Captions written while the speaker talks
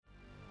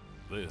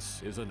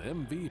This is an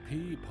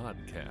MVP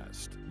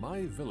podcast,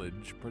 My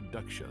Village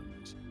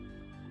Productions.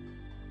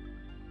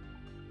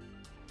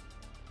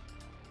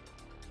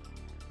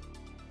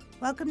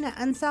 Welcome to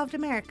Unsolved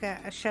America,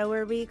 a show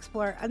where we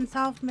explore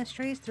unsolved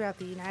mysteries throughout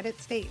the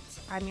United States.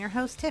 I'm your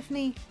host,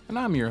 Tiffany. And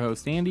I'm your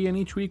host, Andy, and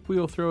each week we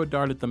will throw a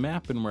dart at the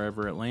map, and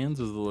wherever it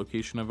lands is the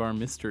location of our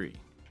mystery.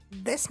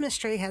 This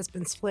mystery has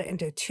been split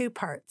into 2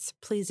 parts.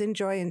 Please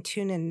enjoy and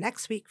tune in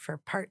next week for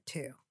part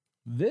 2.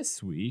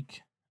 This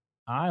week,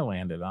 I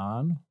landed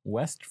on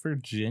West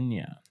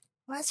Virginia.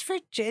 West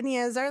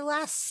Virginia is our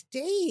last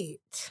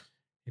state.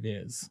 It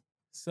is.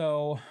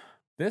 So,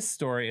 this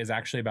story is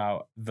actually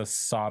about the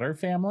Sodder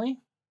family.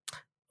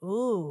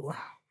 Ooh,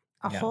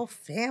 whole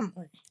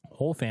family.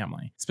 Whole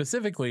family.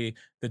 Specifically,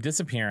 the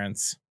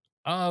disappearance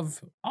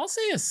of, I'll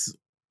say,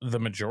 the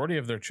majority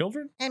of their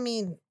children. I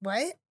mean,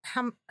 what?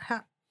 How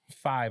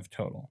 5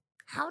 total.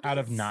 Out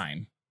of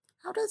 9.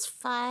 How does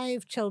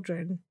 5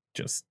 children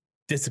just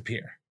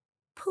disappear?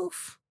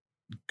 Poof.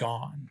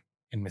 Gone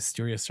in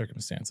mysterious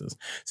circumstances.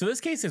 So this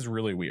case is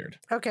really weird.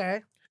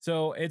 Okay.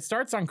 So it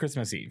starts on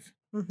Christmas Eve,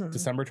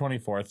 December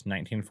 24th,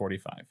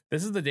 1945.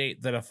 This is the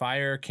date that a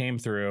fire came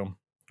through.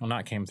 Well,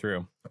 not came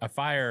through. A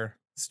fire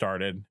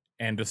started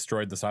and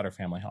destroyed the Sodder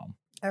family home.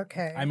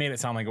 Okay. I made it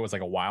sound like it was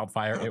like a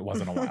wildfire. It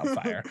wasn't a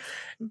wildfire.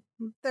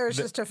 There was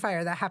just a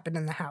fire that happened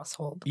in the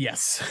household.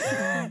 Yes.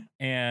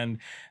 And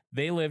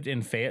they lived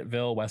in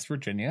Fayetteville, West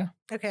Virginia.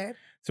 Okay.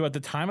 So at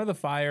the time of the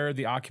fire,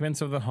 the occupants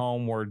of the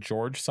home were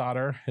George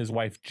Sodder, his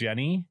wife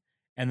Jenny,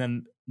 and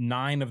then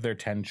 9 of their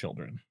 10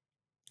 children.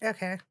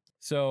 Okay.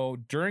 So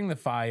during the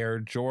fire,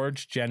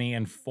 George, Jenny,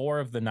 and 4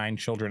 of the 9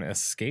 children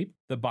escaped.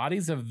 The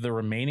bodies of the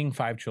remaining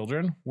 5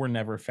 children were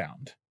never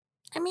found.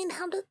 I mean,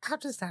 how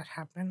does that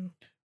happen?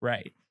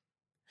 Right.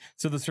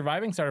 So the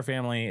surviving Sodder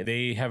family,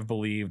 they have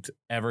believed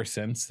ever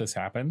since this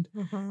happened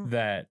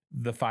that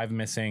the 5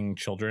 missing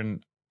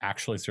children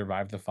actually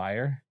survived the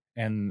fire,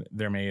 and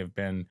there may have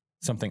been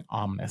something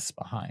ominous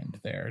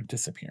behind their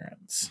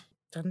disappearance.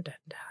 Dun, dun,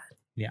 dun.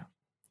 Yeah.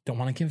 Don't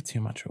want to give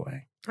too much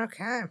away.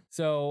 Okay.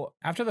 So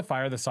after the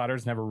fire, the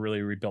Sodders never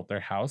really rebuilt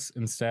their house.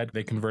 Instead,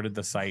 they converted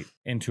the site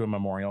into a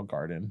memorial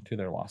garden to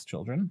their lost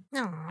children.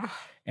 Aww.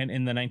 And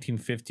in the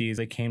 1950s,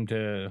 they came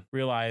to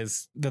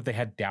realize that they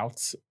had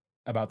doubts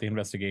about the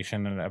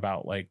investigation and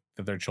about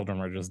that their children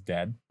were just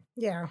dead.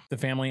 Yeah. The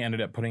family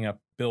ended up putting up a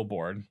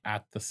billboard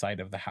at the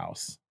site of the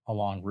house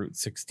along Route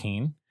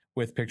 16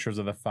 with pictures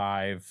of the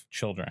 5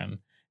 children,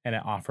 and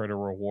it offered a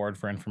reward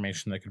for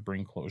information that could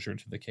bring closure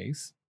to the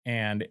case.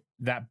 And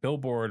that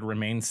billboard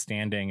remained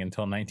standing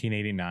until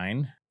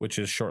 1989, which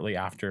is shortly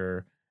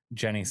after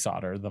Jenny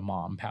Sodder, the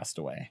mom, passed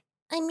away.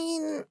 I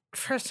mean,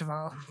 first of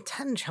all,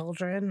 10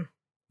 children.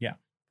 Yeah.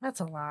 That's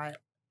a lot.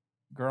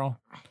 Girl,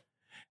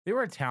 they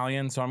were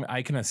Italian, so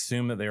I can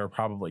assume that they were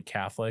probably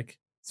Catholic.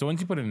 So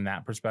once you put it in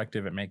that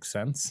perspective, it makes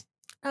sense.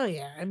 Oh,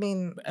 yeah. I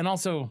mean... And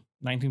also,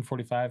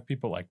 1945,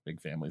 people liked big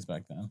families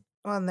back then.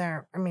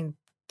 Well,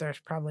 there's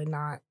probably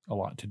not... a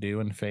lot to do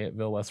in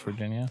Fayetteville, West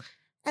Virginia.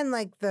 And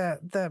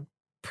the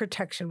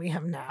protection we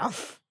have now.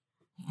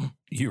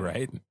 You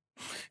right.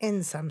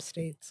 In some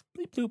states.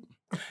 Bleep, bloop.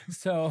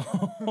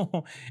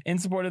 So, in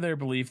support of their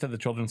belief that the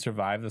children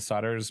survived, the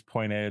Sodders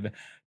pointed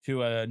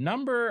to a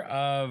number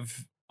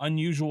of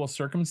unusual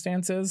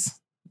circumstances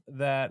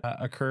that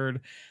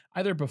occurred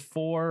either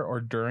before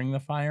or during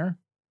the fire.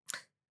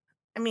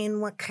 I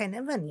mean, what kind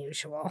of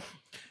unusual?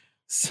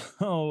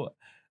 So,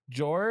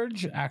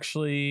 George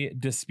actually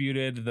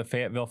disputed the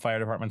Fayetteville Fire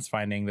Department's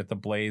finding that the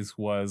blaze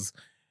was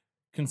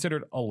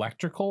considered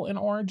electrical in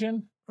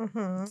origin.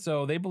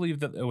 So they believed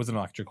that it was an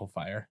electrical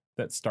fire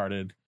that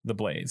started the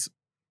blaze.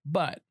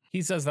 But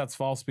he says that's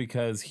false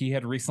because he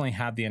had recently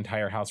had the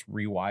entire house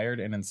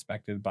rewired and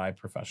inspected by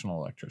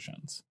professional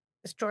electricians.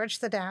 Is George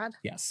the dad?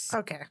 Yes.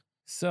 Okay.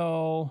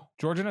 So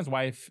George and his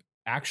wife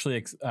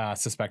actually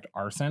suspect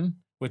arson,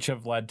 which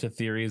have led to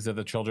theories that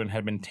the children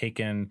had been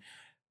taken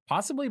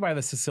possibly by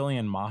the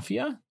Sicilian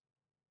mafia.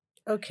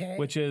 Okay.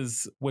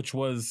 Which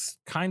was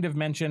kind of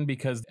mentioned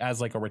because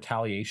as like a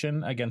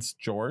retaliation against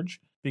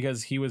George,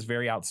 because he was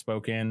very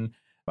outspoken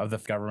of the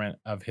government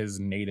of his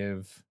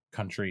native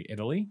country,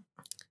 Italy.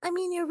 I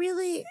mean, you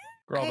really...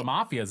 Girl, the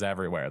mafia's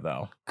everywhere,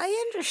 though.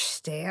 I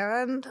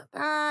understand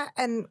that.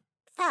 And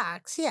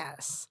facts,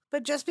 yes.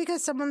 But just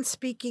because someone's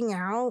speaking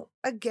out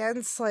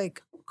against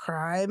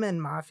crime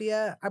and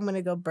mafia, I'm going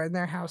to go burn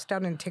their house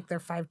down and take their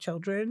 5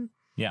 children.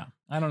 Yeah,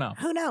 I don't know.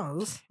 Who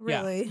knows,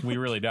 really? Yeah, we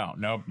really don't.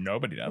 No,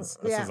 nobody does.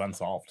 This is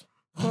unsolved.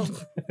 Well,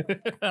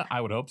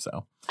 I would hope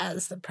so.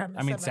 As the premise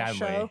I mean, of sadly,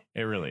 show.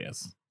 it really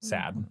is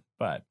sad,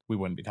 but we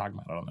wouldn't be talking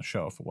about it on the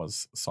show if it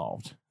was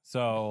solved.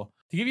 So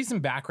to give you some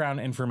background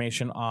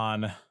information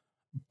on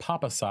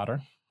Papa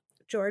Sodder.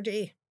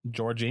 Georgie.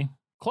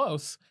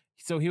 Close.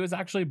 So he was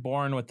actually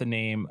born with the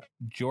name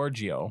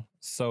Giorgio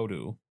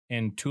Sodu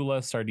in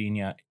Tula,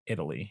 Sardinia,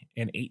 Italy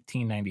in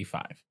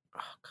 1895. Oh,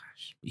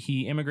 gosh.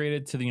 He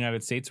immigrated to the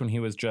United States when he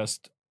was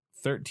just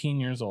 13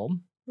 years old.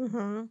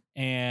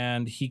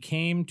 And he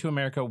came to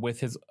America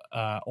with his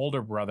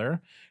older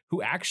brother,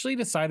 who actually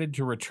decided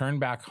to return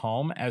back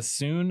home as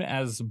soon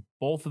as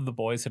both of the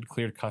boys had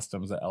cleared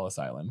customs at Ellis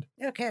Island.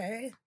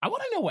 Okay. I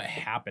want to know what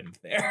happened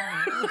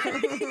there.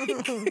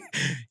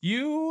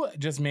 You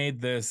just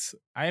made this,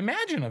 I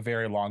imagine, a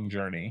very long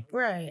journey.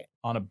 Right.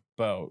 On a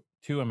boat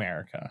to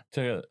America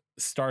to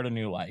start a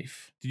new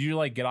life. Did you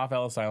like get off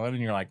Ellis Island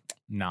and you're like,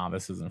 nah,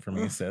 this isn't for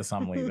me, sis,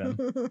 I'm leaving?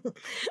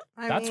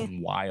 That's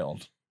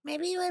wild.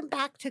 Maybe he went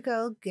back to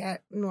go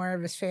get more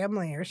of his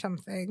family or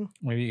something.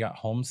 Maybe he got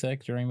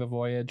homesick during the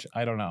voyage.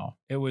 I don't know.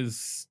 It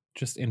was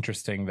just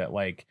interesting that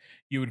like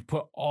you would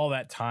put all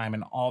that time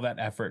and all that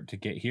effort to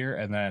get here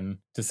and then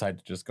decide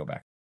to just go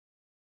back.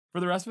 For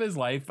the rest of his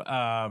life,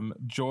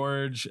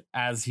 George,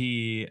 as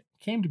he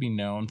came to be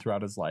known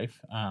throughout his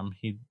life,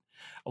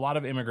 a lot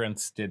of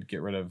immigrants did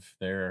get rid of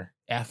their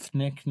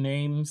ethnic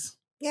names.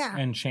 Yeah.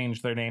 And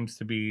change their names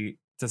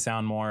to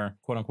sound more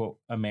quote unquote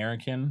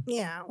American.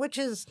 Yeah, which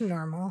is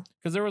normal.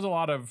 Because there was a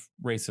lot of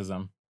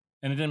racism.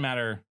 And it didn't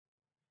matter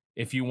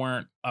if you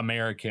weren't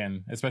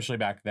American, especially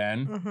back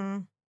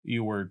then,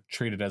 you were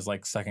treated as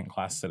like second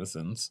class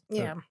citizens.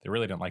 Yeah. They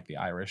really didn't like the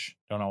Irish.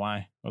 Don't know why.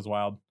 It was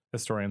wild.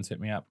 Historians hit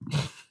me up.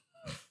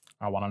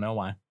 I want to know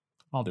why.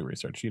 I'll do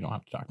research. You don't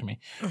have to talk to me.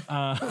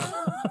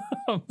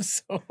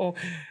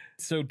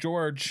 So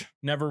George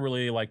never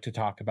really liked to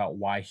talk about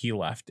why he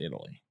left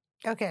Italy.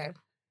 Okay.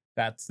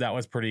 That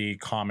was pretty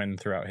common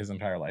throughout his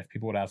entire life.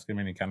 People would ask him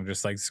and he kind of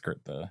just like skirt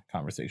the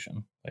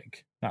conversation,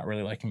 like not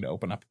really liking to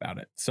open up about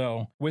it.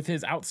 So with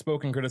his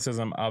outspoken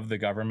criticism of the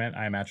government,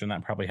 I imagine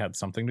that probably had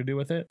something to do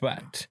with it,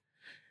 but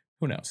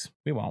who knows?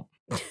 We won't.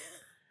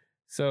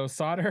 So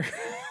Sodder,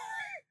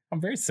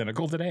 I'm very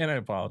cynical today and I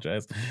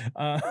apologize.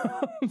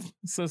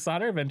 So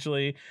Sodder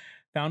eventually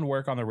found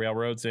work on the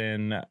railroads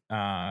in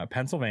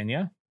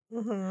Pennsylvania.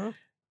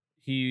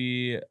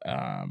 He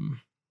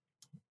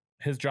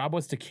his job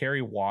was to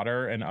carry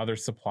water and other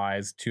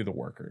supplies to the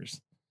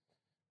workers.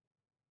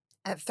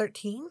 At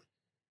 13?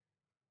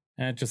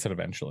 And it just said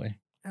eventually.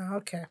 Oh,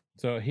 okay.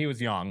 So he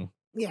was young.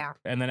 Yeah.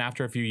 And then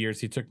after a few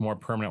years, he took more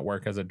permanent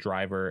work as a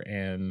driver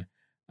in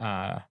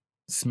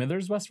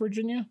Smithers, West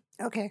Virginia.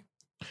 Okay.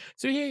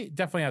 So he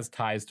definitely has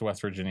ties to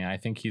West Virginia. I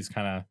think he's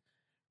kind of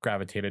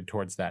gravitated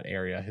towards that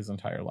area his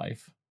entire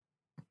life.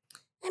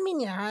 I mean,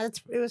 yeah,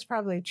 it was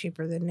probably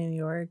cheaper than New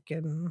York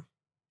and...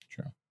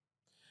 True.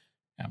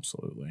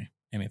 Absolutely.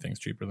 Anything's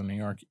cheaper than New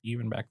York,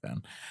 even back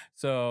then.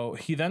 So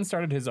he then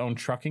started his own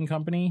trucking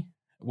company,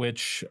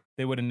 which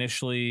they would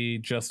initially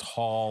just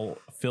haul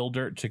fill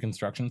dirt to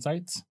construction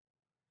sites.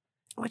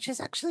 Which is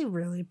actually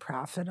really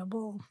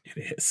profitable.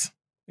 It is.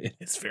 It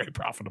is very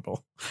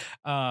profitable.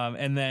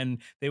 And then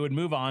they would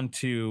move on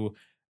to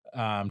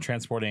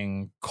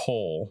transporting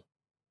coal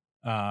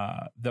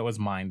that was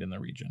mined in the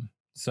region.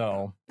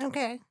 So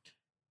okay.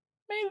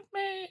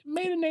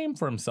 Made a name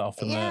for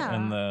himself in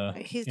the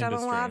he's industry. done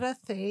a lot of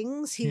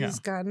things. He's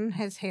gotten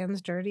his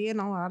hands dirty in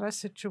a lot of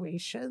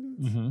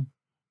situations.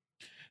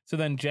 So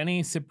then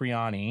Jenny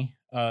Cipriani,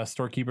 a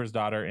storekeeper's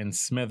daughter in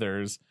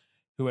Smithers,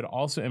 who had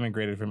also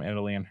immigrated from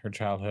Italy in her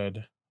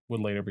childhood, would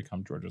later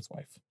become George's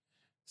wife.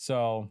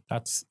 So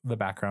that's the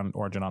background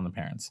origin on the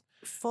parents.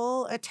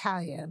 Full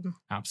Italian.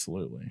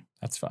 Absolutely.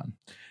 That's fun.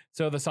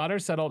 So the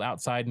Sodders settled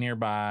outside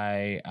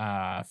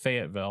nearby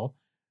Fayetteville,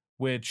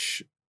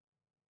 which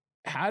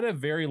had a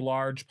very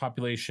large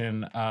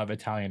population of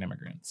Italian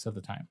immigrants at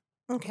the time.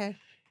 Okay.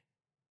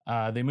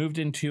 They moved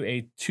into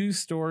a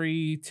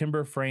 2-story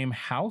timber frame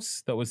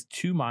house that was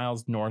 2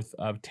 miles north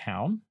of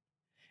town.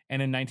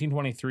 And in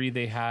 1923,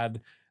 they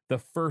had the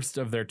first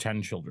of their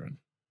 10 children.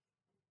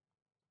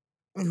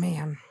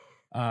 Man.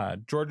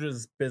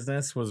 George's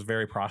business was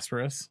very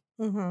prosperous.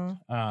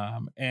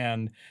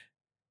 And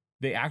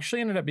they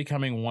actually ended up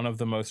becoming one of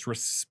the most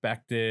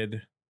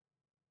respected,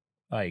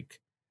 like,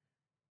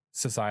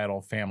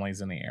 societal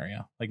families in the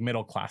area, like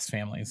middle-class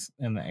families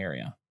in the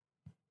area.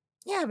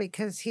 Yeah,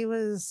 because he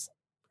was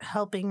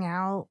helping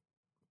out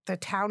the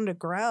town to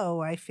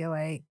grow, I feel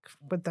like,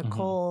 with the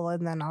coal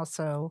and then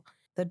also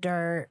the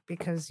dirt,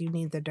 because you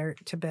need the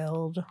dirt to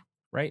build.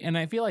 Right. And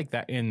I feel like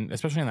that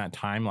especially in that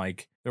time,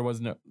 like there was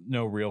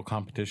no real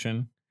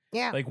competition.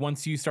 Yeah. Like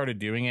once you started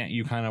doing it,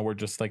 you kind of were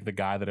just like the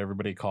guy that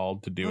everybody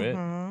called to do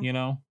it, you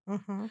know?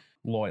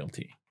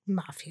 Loyalty.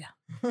 Mafia.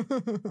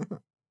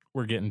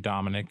 We're getting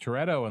Dominic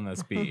Toretto in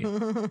this beat.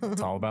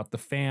 It's all about the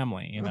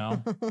family, you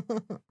know?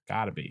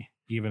 Gotta be,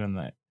 even in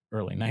the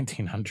early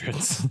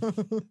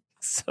 1900s.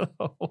 So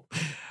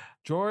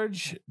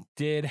George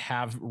did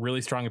have really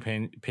strong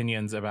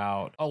opinions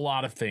about a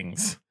lot of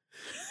things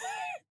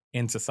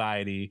in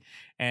society,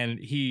 and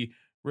he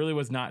really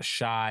was not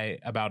shy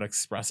about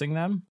expressing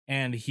them.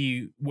 And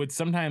he would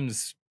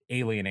sometimes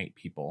alienate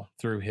people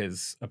through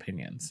his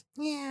opinions.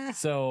 Yeah.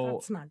 So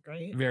that's not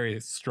great. Very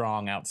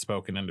strong,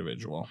 outspoken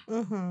individual.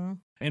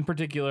 In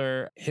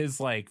particular, his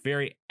like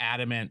very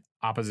adamant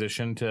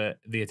opposition to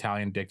the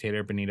Italian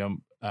dictator Benito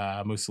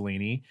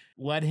Mussolini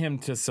led him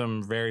to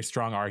some very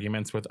strong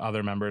arguments with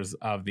other members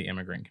of the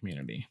immigrant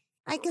community.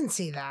 I can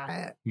see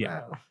that.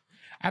 Yeah. Oh.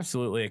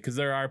 Absolutely. Because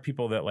there are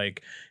people that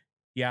like,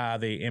 yeah,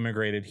 they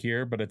immigrated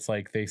here, but it's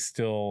like they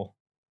still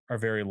are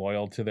very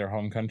loyal to their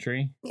home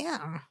country.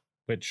 Yeah.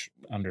 Which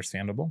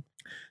understandable.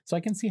 So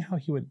I can see how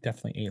he would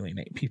definitely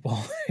alienate people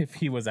if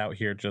he was out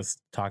here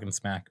just talking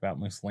smack about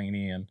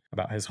Mussolini and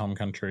about his home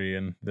country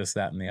and this,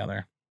 that, and the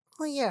other.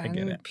 Well, yeah, I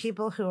get and it.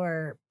 people who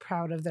are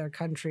proud of their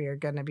country are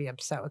going to be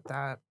upset with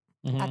that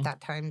at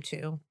that time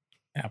too.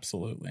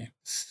 Absolutely.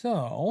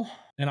 So,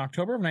 in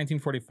October of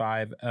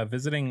 1945, a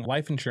visiting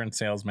life insurance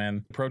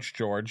salesman approached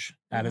George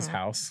at his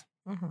house.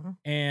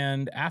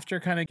 And after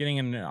kind of getting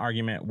in an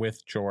argument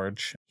with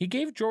George, he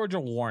gave George a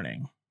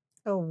warning.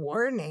 A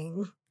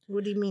warning?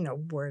 What do you mean a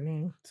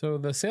warning? So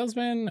the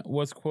salesman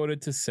was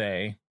quoted to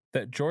say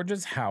that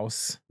George's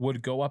house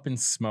would go up in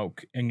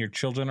smoke and your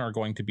children are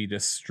going to be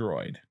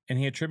destroyed. And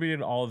he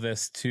attributed all of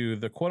this to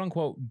the quote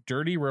unquote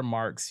dirty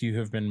remarks you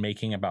have been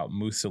making about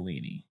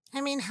Mussolini.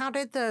 I mean, how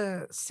did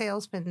the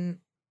salesman...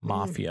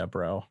 Mafia,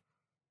 bro.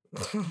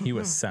 He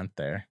was sent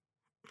there.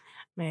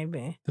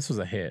 Maybe. This was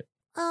a hit.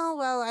 Oh,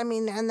 well, I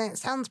mean, and that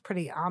sounds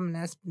pretty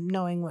ominous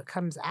knowing what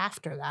comes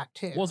after that,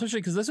 too. Well,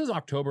 especially because this was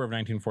October of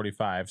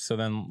 1945. So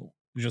then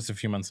just a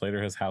few months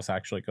later, his house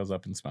actually goes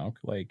up in smoke.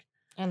 Like,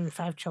 and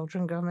 5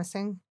 children go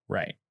missing?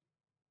 Right.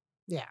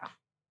 Yeah.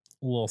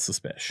 A little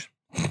suspicious.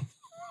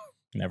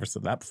 Never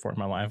said that before in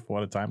my life.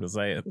 What a time to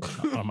say it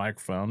on a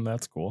microphone.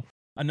 That's cool.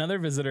 Another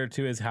visitor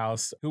to his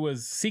house who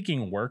was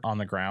seeking work on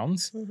the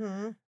grounds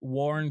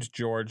warned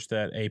George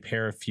that a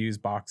pair of fuse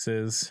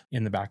boxes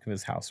in the back of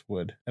his house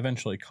would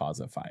eventually cause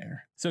a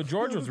fire. So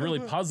George was really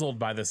puzzled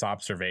by this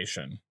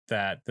observation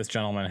that this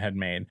gentleman had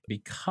made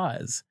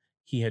because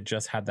he had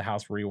just had the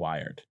house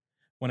rewired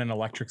when an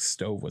electric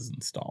stove was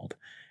installed.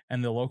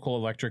 And the local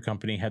electric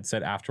company had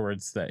said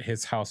afterwards that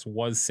his house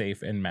was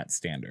safe and met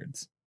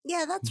standards.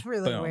 Yeah, that's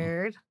really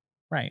weird.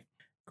 Right.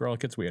 Girl, it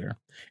gets weirder.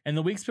 And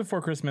the weeks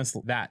before Christmas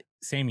that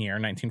same year,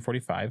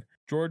 1945,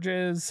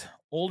 George's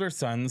older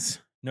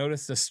sons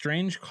noticed a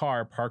strange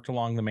car parked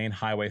along the main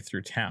highway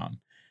through town.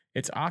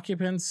 Its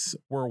occupants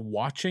were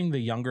watching the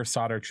younger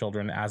Sodder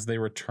children as they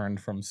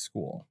returned from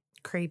school.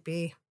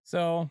 Creepy.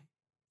 So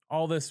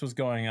all this was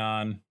going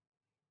on.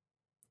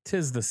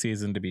 'Tis the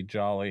season to be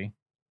jolly.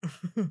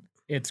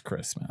 It's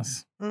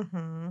Christmas.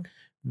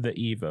 The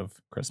eve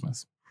of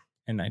Christmas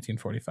in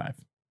 1945.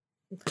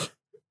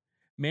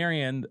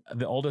 Marion,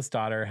 the oldest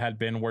daughter, had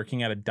been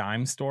working at a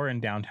dime store in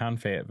downtown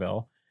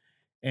Fayetteville,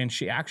 and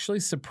she actually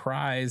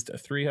surprised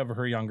 3 of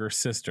her younger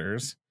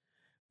sisters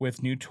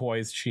with new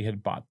toys she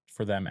had bought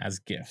for them as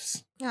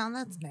gifts. Oh,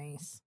 that's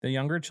nice. The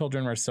younger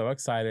children were so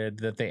excited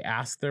that they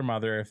asked their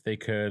mother if they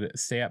could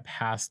stay up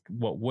past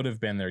what would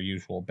have been their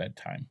usual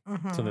bedtime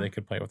so that they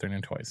could play with their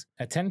new toys.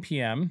 At 10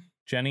 p.m.,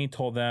 Jenny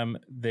told them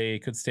they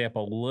could stay up a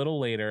little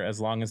later as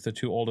long as the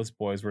 2 oldest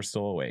boys were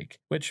still awake,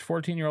 which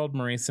 14-year-old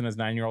Maurice and his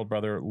 9-year-old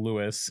brother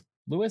Louis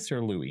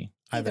or Louis,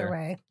 either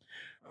way,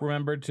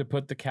 remembered to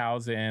put the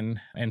cows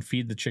in and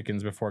feed the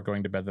chickens before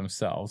going to bed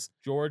themselves.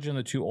 George and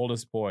the 2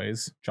 oldest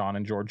boys, John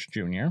and George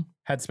Jr.,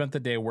 had spent the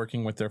day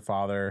working with their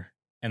father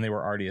and they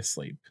were already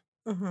asleep.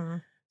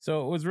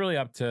 So it was really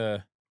up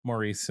to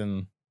Maurice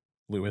and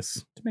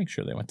Louis to make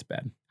sure they went to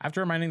bed.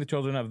 After reminding the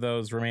children of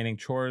those remaining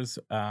chores,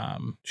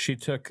 Jenny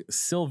took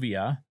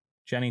Sylvia,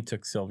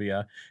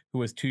 who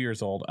was 2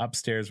 years old,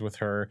 upstairs with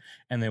her,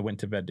 and they went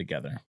to bed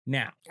together.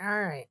 Now,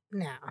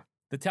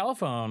 the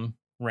telephone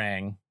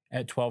rang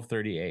at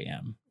 12:30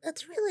 a.m.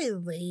 That's really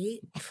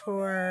late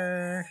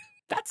for...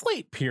 That's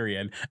late,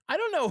 period. I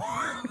don't know.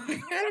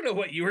 I don't know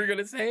what you were going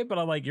to say, but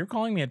I'm like, you're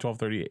calling me at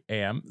 12:30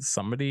 a.m.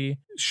 Somebody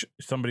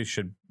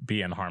should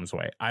be in harm's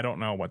way. I don't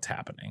know what's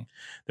happening.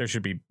 There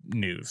should be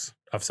news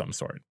of some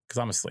sort because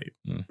I'm asleep.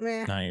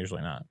 No,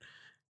 usually not.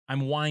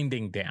 I'm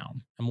winding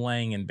down. I'm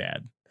laying in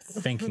bed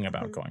thinking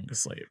about going to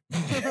sleep.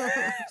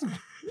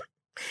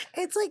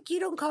 It's like you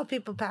don't call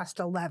people past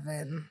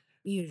 11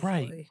 usually.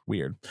 Right.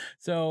 Weird.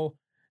 So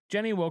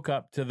Jenny woke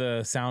up to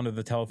the sound of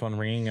the telephone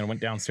ringing and went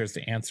downstairs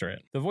to answer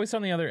it. The voice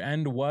on the other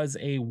end was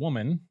a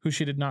woman who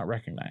she did not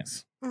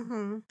recognize.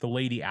 The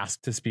lady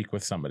asked to speak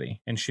with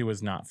somebody, and she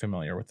was not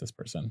familiar with this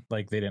person.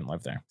 Like, they didn't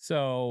live there.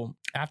 So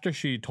after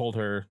she told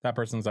her, that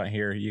person's not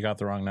here, you got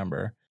the wrong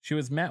number, she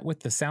was met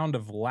with the sound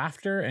of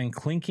laughter and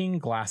clinking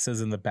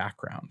glasses in the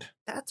background.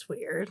 That's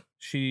weird.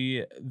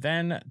 She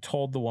then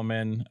told the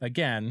woman,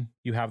 again,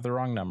 you have the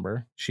wrong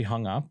number. She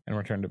hung up and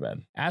returned to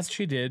bed. As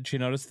she did, she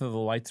noticed that the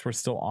lights were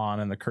still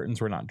on and the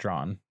curtains were not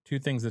drawn. 2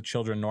 things that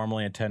children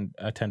normally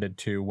attended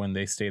to when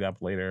they stayed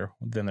up later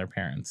than their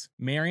parents.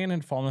 Marion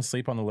had fallen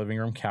asleep on the living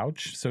room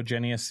couch, so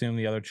Jenny assumed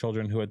the other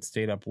children who had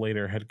stayed up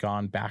later had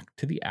gone back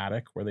to the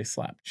attic where they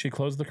slept. She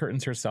closed the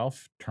curtains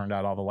herself, turned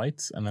out all the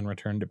lights, and then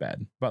returned to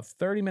bed. About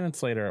 30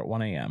 minutes later at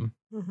 1 a.m.,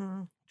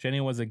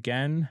 Jenny was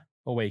again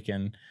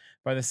awakened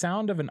by the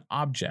sound of an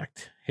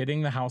object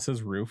hitting the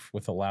house's roof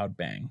with a loud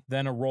bang,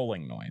 then a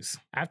rolling noise.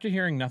 After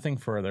hearing nothing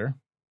further,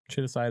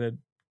 she decided,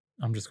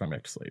 I'm just going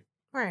back to sleep.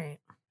 Right.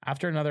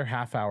 After another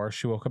half hour,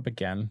 she woke up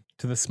again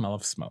to the smell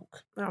of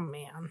smoke. Oh,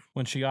 man.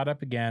 When she got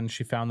up again,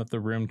 she found that the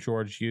room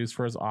George used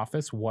for his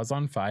office was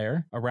on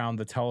fire around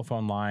the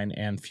telephone line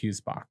and fuse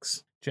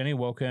box. Jenny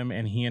woke him,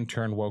 and he in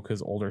turn woke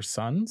his older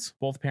sons.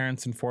 Both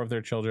parents and 4 of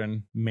their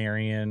children,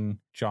 Marion,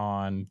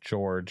 John,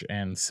 George,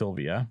 and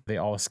Sylvia, they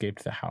all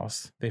escaped the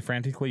house. They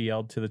frantically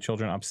yelled to the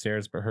children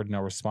upstairs but heard no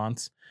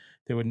response.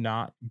 They would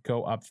not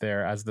go up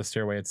there as the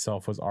stairway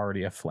itself was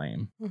already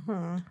aflame.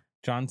 Mm-hmm.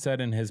 John said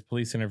in his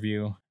police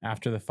interview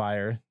after the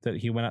fire that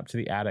he went up to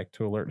the attic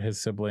to alert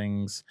his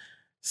siblings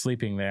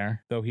sleeping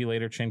there, though he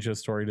later changed his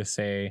story to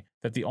say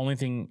that the only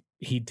thing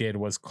he did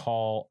was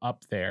call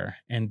up there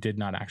and did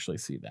not actually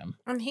see them.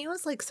 And he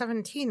was like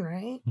 17,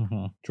 right?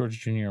 Mm-hmm. George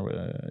Jr.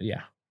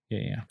 Yeah.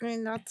 I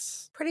mean,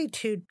 that's pretty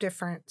 2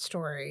 different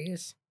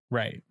stories.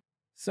 Right.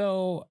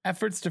 So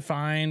efforts to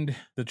find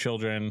the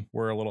children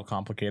were a little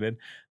complicated.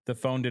 The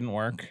phone didn't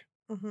work.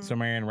 Mm-hmm. So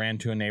Marion ran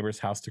to a neighbor's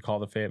house to call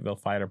the Fayetteville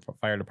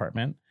Fire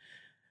Department.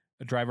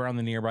 A driver on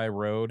the nearby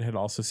road had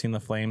also seen the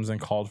flames and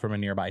called from a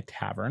nearby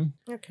tavern.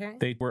 Okay.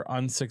 They were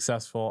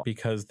unsuccessful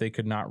because they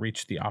could not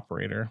reach the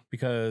operator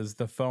because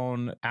the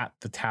phone at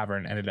the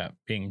tavern ended up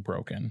being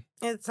broken.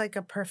 It's like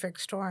a perfect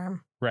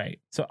storm.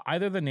 Right. So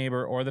either the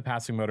neighbor or the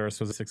passing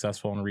motorist was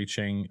successful in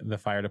reaching the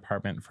fire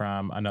department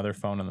from another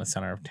phone in the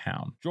center of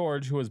town.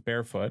 George, who was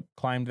barefoot,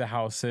 climbed the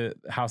house's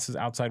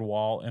outside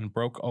wall and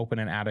broke open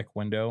an attic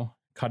window,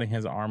 cutting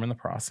his arm in the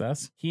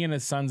process. He and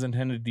his sons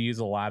intended to use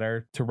a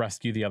ladder to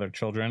rescue the other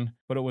children,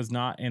 but it was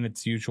not in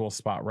its usual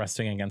spot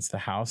resting against the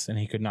house, and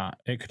it could not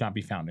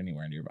be found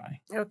anywhere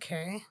nearby.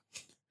 Okay.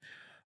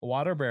 A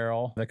water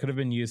barrel that could have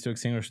been used to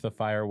extinguish the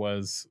fire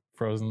was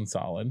frozen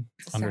solid.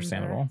 December.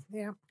 Understandable.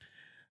 Yeah.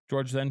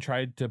 George then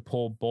tried to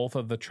pull both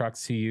of the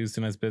trucks he used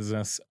in his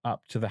business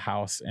up to the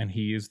house, and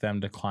he used them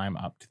to climb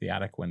up to the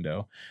attic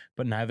window,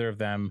 but neither of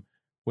them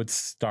would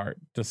start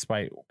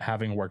despite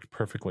having worked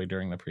perfectly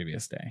during the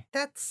previous day.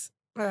 That's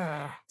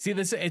See,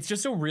 it's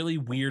just a really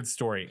weird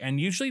story. And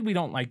usually we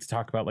don't like to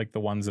talk about like the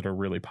ones that are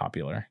really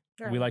popular.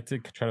 right. We like to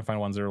try to find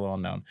ones that are little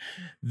known.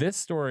 This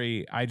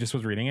story, I just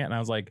was reading it and I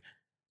was like,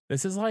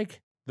 this is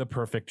like the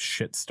perfect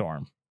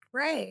shitstorm.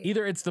 Right.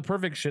 Either it's the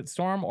perfect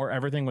shitstorm or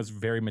everything was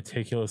very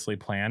meticulously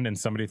planned and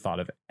somebody thought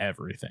of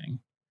everything.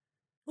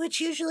 Which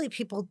usually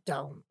people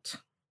don't.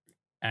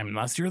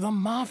 Unless you're the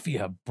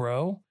mafia,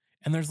 bro.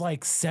 And there's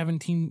like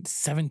 17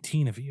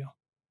 of you.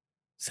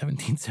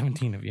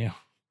 17 of you.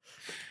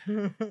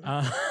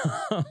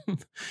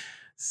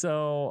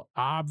 So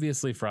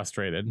obviously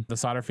frustrated, the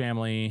Sauter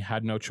family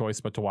had no choice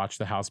but to watch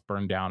the house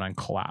burn down and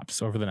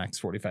collapse over the next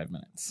 45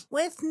 minutes.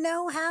 With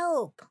no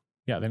help.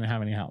 Yeah, they didn't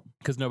have any help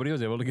because nobody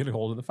was able to get a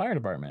hold of the fire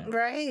department.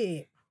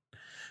 Right.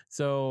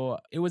 So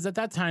it was at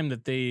that time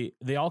that they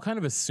all kind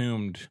of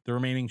assumed the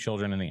remaining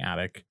children in the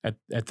attic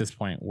at this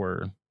point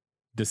were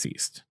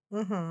deceased.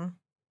 Mm-hmm.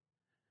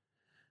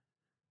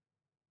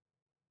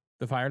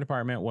 The fire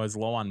department was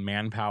low on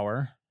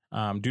manpower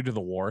due to the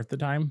war at the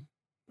time.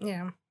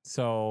 Yeah.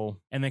 So,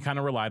 and they kind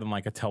of relied on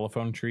like a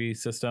telephone tree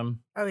system,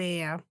 Oh,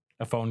 yeah.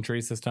 a phone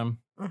tree system.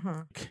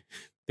 Mm-hmm.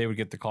 They would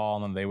get the call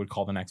and then they would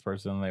call the next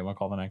person and they would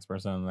call the next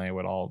person and they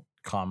would all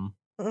come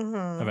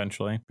Mm-hmm.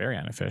 eventually. Very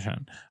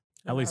inefficient.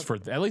 At least for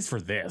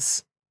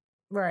this.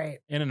 Right.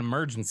 In an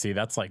emergency,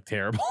 that's like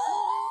terrible.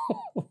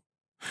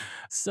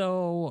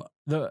 So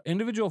the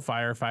individual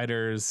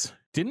firefighters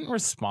didn't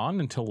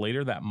respond until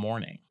later that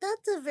morning.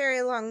 That's a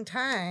very long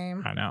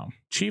time. I know.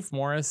 Chief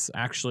Morris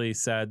actually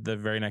said the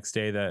very next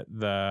day that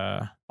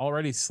the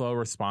already slow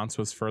response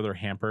was further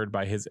hampered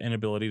by his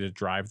inability to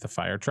drive the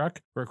fire truck,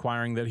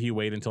 requiring that he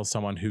wait until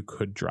someone who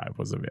could drive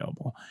was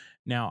available.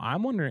 Now,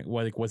 I'm wondering,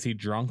 like, was he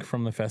drunk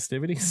from the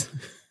festivities?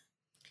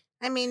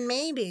 I mean,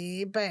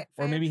 maybe, but...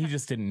 Or maybe he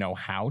just didn't know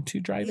how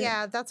to drive it?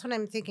 Yeah, that's what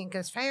I'm thinking,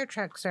 because fire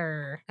trucks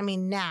are... I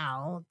mean,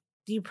 now...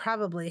 You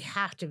probably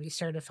have to be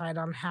certified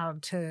on how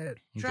to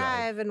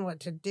drive and what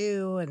to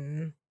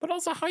do. But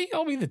also, how you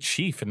gonna be the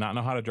chief and not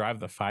know how to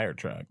drive the fire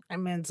truck? I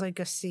mean, it's like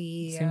a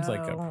CEO. Seems like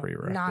a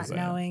prerequisite. Not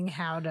knowing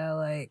how to,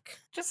 like...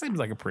 Just seems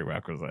like a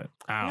prerequisite.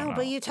 I don't know.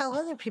 But you tell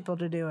other people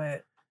to do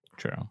it.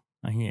 True.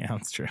 Yeah,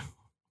 that's true.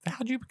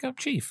 How'd you become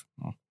chief?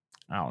 Oh,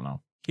 I don't know.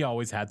 He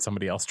always had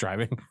somebody else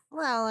driving.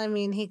 Well, I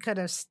mean, he could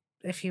have...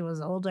 If he was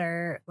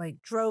older,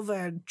 like drove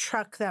a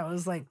truck that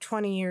was like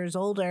 20 years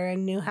older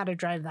and knew how to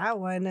drive that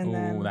one. And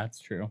then, that's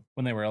true.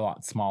 When they were a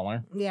lot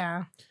smaller.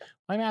 Yeah.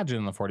 I imagine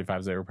in the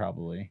 45s, they were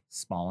probably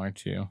smaller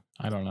too.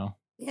 I don't know.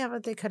 Yeah,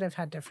 but they could have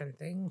had different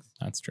things.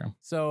 That's true.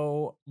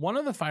 So one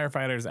of the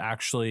firefighters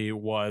actually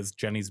was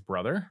Jenny's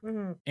brother.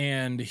 Mm-hmm.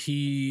 And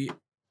he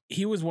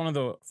was one of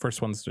the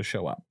first ones to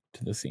show up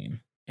to the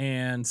scene.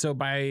 And so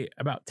by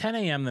about 10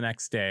 a.m. the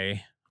next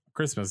day,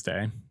 Christmas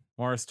Day,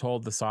 Morris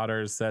told the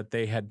Sauters that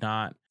they had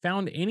not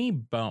found any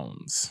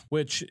bones,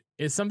 which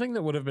is something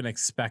that would have been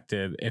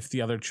expected if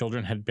the other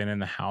children had been in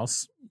the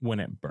house when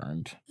it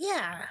burned.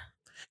 Yeah.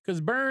 Because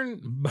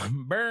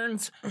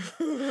bones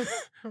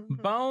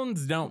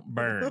don't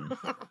burn.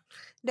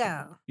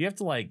 No. You have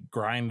to like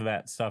grind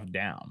that stuff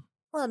down.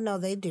 Well, no,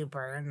 they do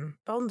burn.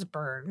 Bones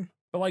burn.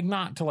 but like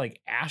not to like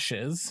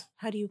ashes.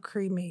 How do you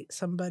cremate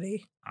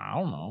somebody? I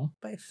don't know.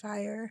 By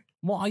fire.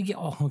 Well,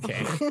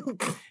 okay.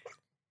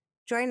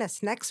 Join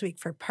us next week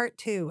for part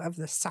 2 of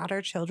the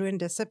Sodder children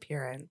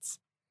disappearance.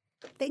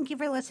 Thank you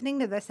for listening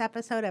to this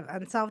episode of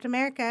Unsolved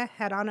America.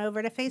 Head on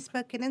over to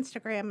Facebook and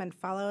Instagram and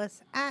follow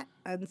us at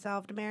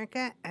Unsolved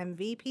America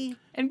MVP.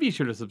 And be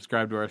sure to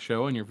subscribe to our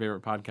show on your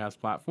favorite podcast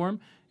platform.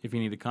 If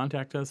you need to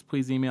contact us,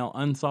 please email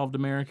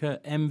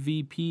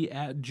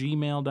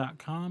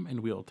unsolvedamerica.mvp@gmail.com, and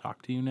we'll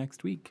talk to you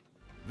next week.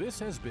 This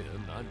has been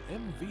an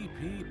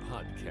MVP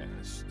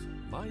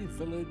podcast, My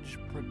Village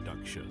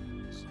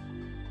Productions.